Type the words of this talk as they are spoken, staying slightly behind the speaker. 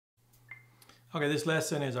Okay, this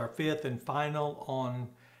lesson is our fifth and final on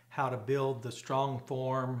how to build the strong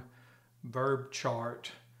form verb chart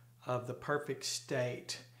of the perfect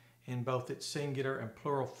state in both its singular and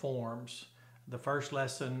plural forms. The first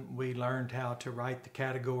lesson we learned how to write the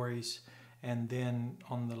categories, and then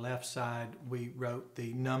on the left side we wrote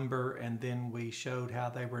the number, and then we showed how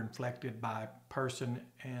they were inflected by person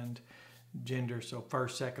and gender, so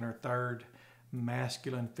first, second, or third,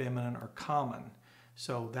 masculine, feminine, or common.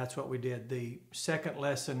 So that's what we did. The second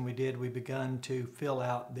lesson we begun to fill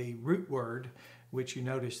out the root word, which you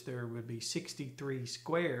notice there would be 63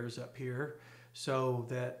 squares up here, so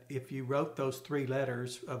that if you wrote those three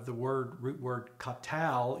letters of the root word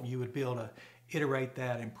katal, you would be able to iterate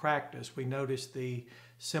that in practice. We noticed the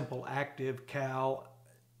simple active kal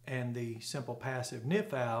and the simple passive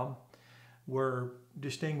nifal were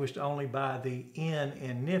distinguished only by the N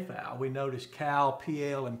in nifal. We noticed kal,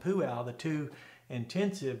 pl, and pual, the two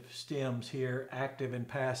intensive stems here, active and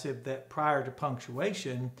passive, that prior to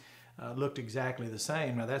punctuation looked exactly the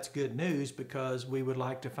same. Now that's good news, because we would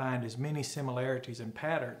like to find as many similarities and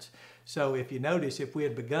patterns. So if you notice, if we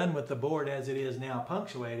had begun with the board as it is now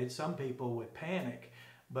punctuated, some people would panic.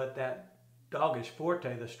 But that doggish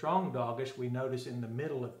forte, the strong doggish, we notice in the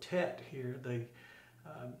middle of tet here, the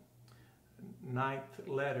ninth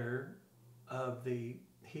letter of the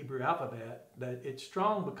Hebrew alphabet, that it's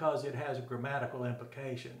strong because it has a grammatical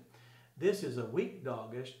implication. This is a weak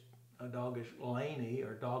doggish, a doggish laney,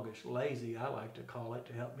 or doggish lazy, I like to call it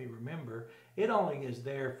to help me remember. It only is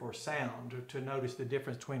there for sound, to notice the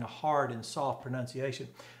difference between a hard and soft pronunciation.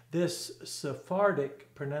 This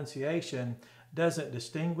Sephardic pronunciation doesn't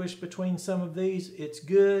distinguish between some of these. It's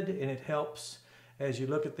good, and it helps as you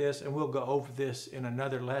look at this, and we'll go over this in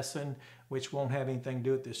another lesson, which won't have anything to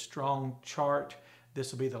do with this strong chart.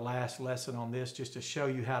 This will be the last lesson on this, just to show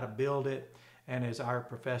you how to build it. And as our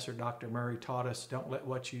professor, Dr. Murray, taught us, don't let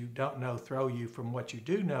what you don't know throw you from what you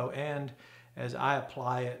do know. And as I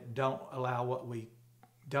apply it, don't allow what we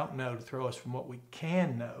don't know to throw us from what we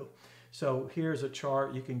can know. So here's a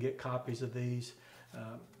chart. You can get copies of these.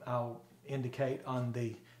 I'll indicate on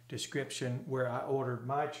the description where I ordered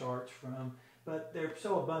my charts from. But they're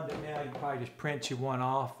so abundant now, you can probably just print you one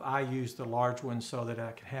off. I use the large ones so that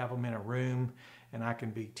I can have them in a room, and I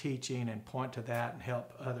can be teaching and point to that and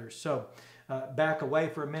help others. So back away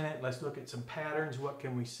for a minute. Let's look at some patterns. What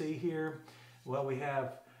can we see here? Well, we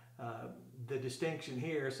have the distinction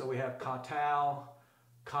here. So we have katal,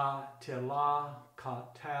 katila,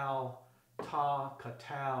 katal, ta,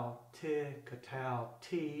 katal, ti, katal,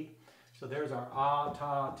 ti. So there's our a,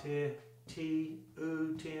 ta, ti, ti,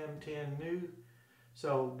 u, tim, tin, nu.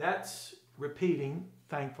 So that's repeating,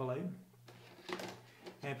 thankfully.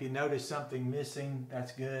 And if you notice something missing,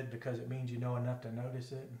 that's good, because it means you know enough to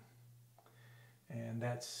notice it. And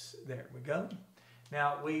there we go.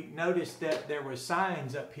 Now we noticed that there were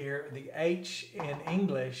signs up here. The H in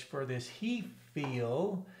English for this he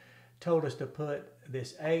feel told us to put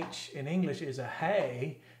this H in English is a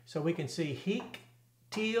hey. So we can see heek,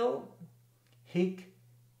 teal, heek,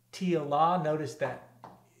 teal, la. Notice that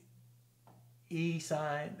E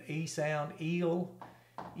sign, E sound, eel,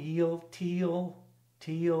 teal,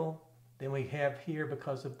 teal. Then we have here,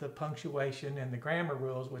 because of the punctuation and the grammar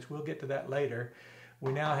rules, which we'll get to that later,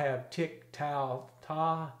 we now have tick, tal,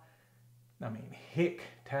 ta, hick,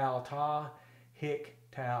 tal, ta, hick,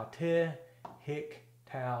 tal, ti, hick,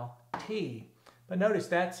 tal, ti. But notice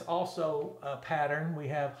that's also a pattern. We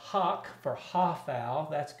have hawk for hafal.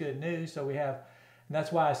 That's good news. So we have, and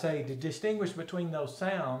that's why I say to distinguish between those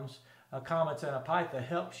sounds, comets and a pytha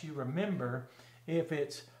helps you remember if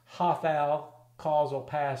it's hafal, causal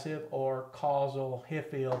passive, or causal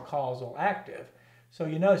hifil, causal active. So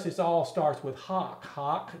you notice this all starts with hawk.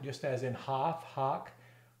 Hawk, just as in hawk, hawk,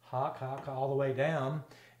 all the way down.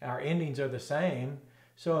 Our endings are the same.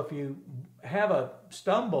 So if you have a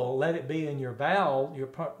stumble, let it be in your vowels,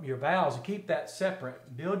 and keep that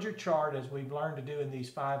separate. Build your chart as we've learned to do in these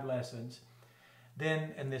 5 lessons.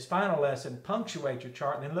 Then in this final lesson, punctuate your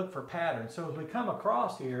chart and then look for patterns. So as we come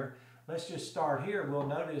across here, let's just start here. We'll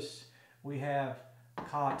notice we have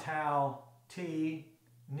ka, tal, ti,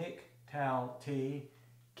 nick, tal, ti,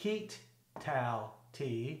 keet, tal,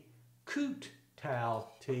 ti, coot,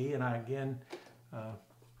 tal, ti, and I again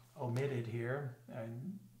omitted here,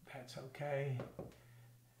 and that's okay.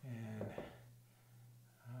 And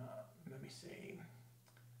let me see.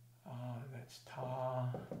 That's ta,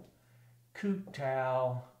 coot,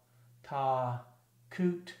 tal, ta,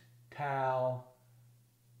 coot, tal,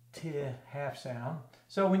 ti, half sound.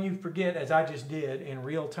 So when you forget, as I just did in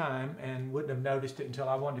real time, and wouldn't have noticed it until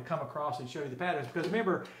I wanted to come across and show you the patterns, because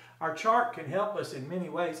remember, our chart can help us in many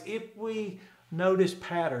ways. If we notice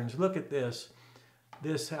patterns. Look at this.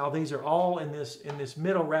 How these are all in this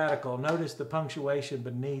middle radical. Notice the punctuation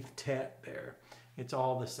beneath tet there. It's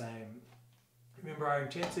all the same. Remember, our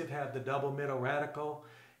intensive have the double middle radical.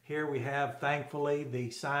 Here we have, thankfully, the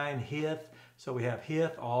sign hith. So we have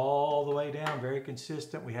hith all the way down, very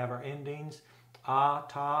consistent. We have our endings, a,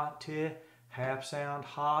 ta, ti, half sound,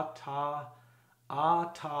 ha, ta, a,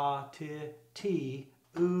 ta, ti, ti,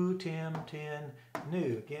 u, tim, tin,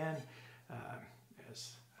 nu. Again,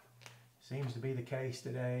 as seems to be the case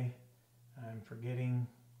today, I'm forgetting,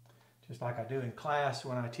 just like I do in class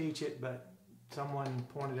when I teach it, but someone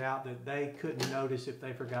pointed out that they couldn't notice if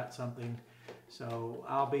they forgot something. So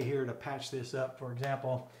I'll be here to patch this up. For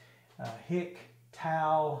example, hic,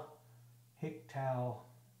 tal,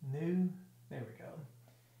 nu. There we go.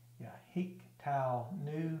 Yeah, hic, tal,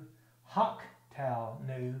 nu, hoc, tal,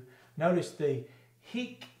 nu. Notice the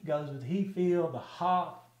hic goes with he feel, the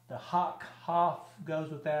hoc, hof goes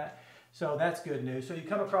with that. So that's good news. So you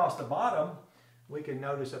come across the bottom, we can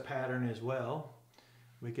notice a pattern as well.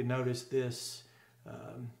 We can notice this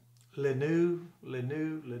lenu,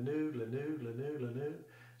 lenu, lenu, lenu, lenu, lenu.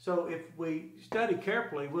 So if we study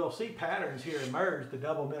carefully, we'll see patterns here emerge. The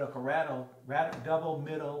double middle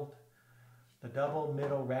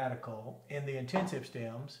radical in the intensive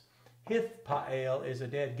stems. Hith pa'el is a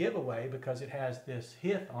dead giveaway because it has this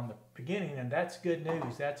hith on the beginning, and that's good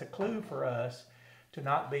news. That's a clue for us to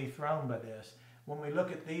not be thrown by this. When we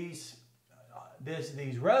look at these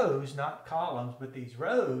rows, not columns, but these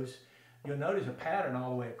rows, you'll notice a pattern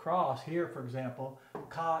all the way across. Here, for example,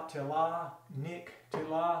 ka tila, nik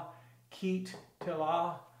tila, keet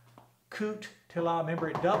tila, koot tila. Remember,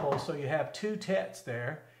 it doubles, so you have two tets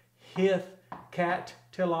there. Hith, kat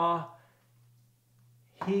tila,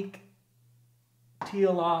 heek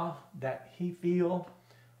tila, that he feel.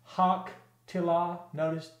 Hak tila,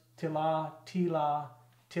 notice tila, tila,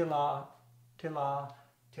 tila, tila,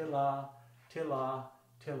 tila, tila,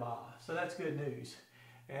 tila. So that's good news.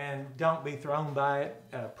 And don't be thrown by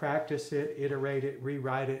it. Practice it, iterate it,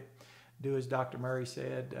 rewrite it. Do as Dr. Murray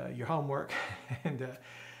said, your homework. And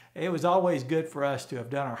it was always good for us to have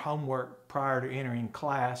done our homework prior to entering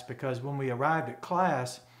class, because when we arrived at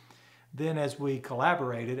class, then as we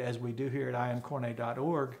collaborated, as we do here at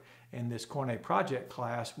imcornet.org in this Cornet project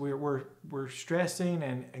class, we're stressing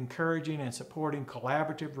and encouraging and supporting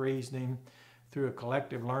collaborative reasoning through a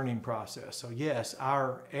collective learning process. So yes,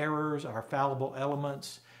 our errors, our fallible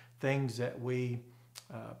elements, things that we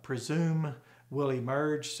presume will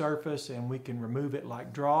emerge, surface, and we can remove it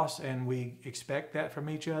like dross, and we expect that from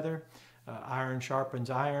each other. Iron sharpens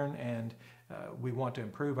iron, and we want to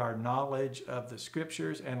improve our knowledge of the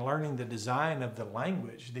scriptures and learning the design of the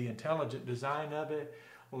language, the intelligent design of it,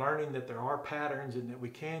 learning that there are patterns and that we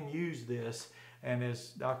can use this. And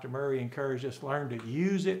as Dr. Murray encouraged us, learn to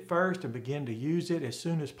use it first and begin to use it as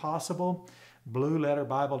soon as possible.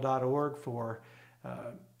 blueletterbible.org for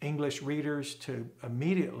English readers to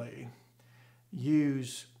immediately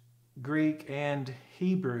use Greek and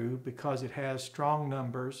Hebrew, because it has strong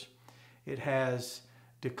numbers, it has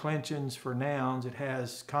declensions for nouns, it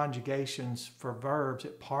has conjugations for verbs,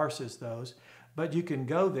 it parses those. But you can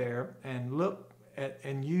go there and look at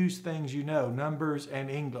and use things you know, numbers and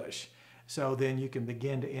English. So then you can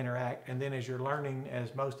begin to interact. And then as you're learning,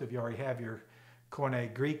 as most of you already have your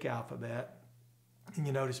Cornet Greek alphabet, and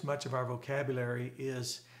you notice much of our vocabulary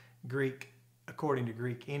is Greek, according to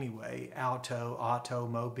Greek anyway. Auto,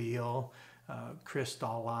 automobile,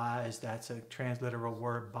 crystallize, that's a transliteral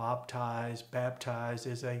word. Baptize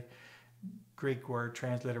is a Greek word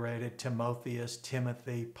transliterated. Timotheus,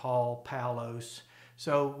 Timothy, Paul, Paulos.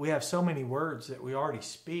 So we have so many words that we already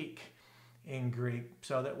speak in Greek,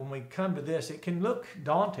 so that when we come to this, it can look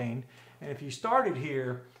daunting. And if you started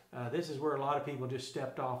here, this is where a lot of people just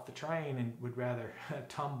stepped off the train and would rather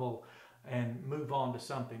tumble and move on to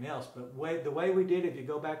something else. But the way we did it, if you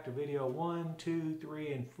go back to video 1, 2,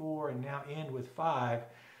 3, and 4, and now end with 5,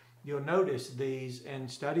 you'll notice these and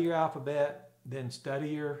study your alphabet, then study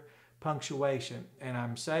your punctuation. And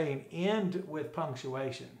I'm saying end with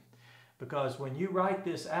punctuation, because when you write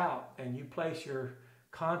this out and you place your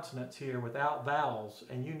consonants here without vowels,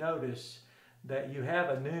 and you notice that you have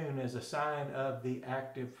a noon as a sign of the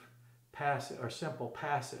active passive or simple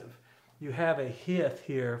passive. You have a hith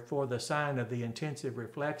here for the sign of the intensive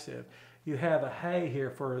reflexive. You have a hey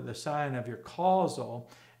here for the sign of your causal,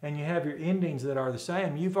 and you have your endings that are the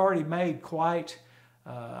same. You've already made quite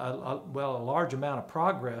a large amount of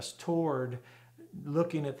progress toward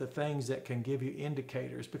looking at the things that can give you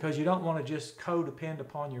indicators, because you don't want to just codepend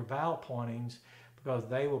upon your vowel pointings, because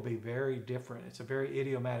they will be very different. It's a very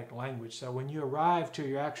idiomatic language. So when you arrive to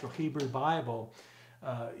your actual Hebrew Bible,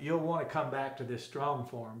 you'll want to come back to this strong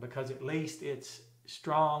form, because at least it's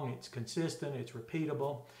strong, it's consistent, it's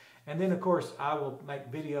repeatable. And then, of course, I will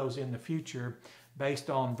make videos in the future based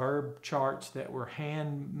on verb charts that were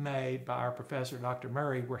handmade by our professor, Dr.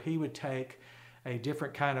 Murray, where he would take a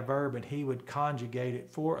different kind of verb and he would conjugate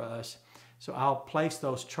it for us. So I'll place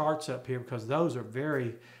those charts up here, because those are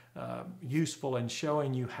very useful in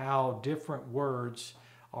showing you how different words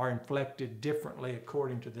are inflected differently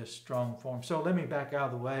according to this strong form. So let me back out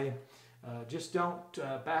of the way. Just don't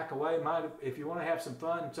back away. If you want to have some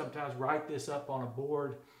fun, sometimes write this up on a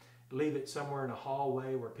board, leave it somewhere in a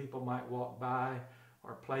hallway where people might walk by,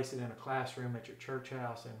 or place it in a classroom at your church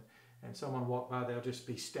house, and someone walk by, they'll just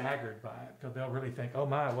be staggered by it, because they'll really think, oh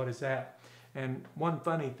my, what is that? And one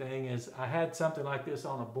funny thing is, I had something like this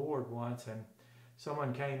on a board once, and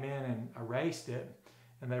someone came in and erased it,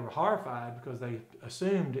 and they were horrified because they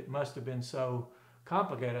assumed it must have been so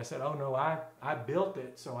complicated. I said, oh no, I built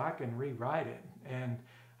it so I can rewrite it. And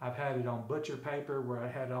I've had it on butcher paper, where I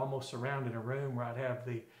had it almost surrounded a room, where I'd have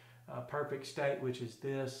the perfect state, which is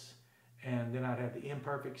this, and then I'd have the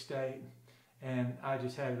imperfect state, and I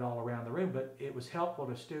just had it all around the room. But it was helpful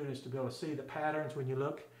to students to be able to see the patterns when you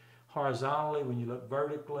look horizontally, when you look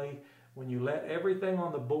vertically, when you let everything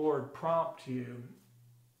on the board prompt you.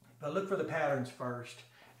 But look for the patterns first,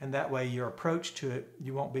 and that way your approach to it,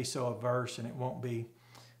 you won't be so averse, and it won't be,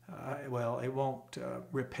 it won't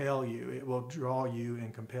repel you. It will draw you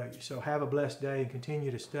and compel you. So have a blessed day and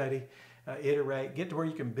continue to study, iterate, get to where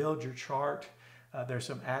you can build your chart. There's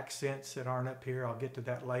some accents that aren't up here. I'll get to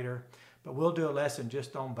that later. But we'll do a lesson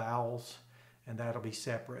just on vowels, and that'll be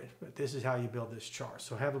separate. But this is how you build this chart.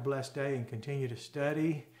 So have a blessed day and continue to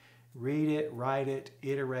study, read it, write it,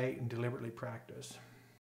 iterate, and deliberately practice.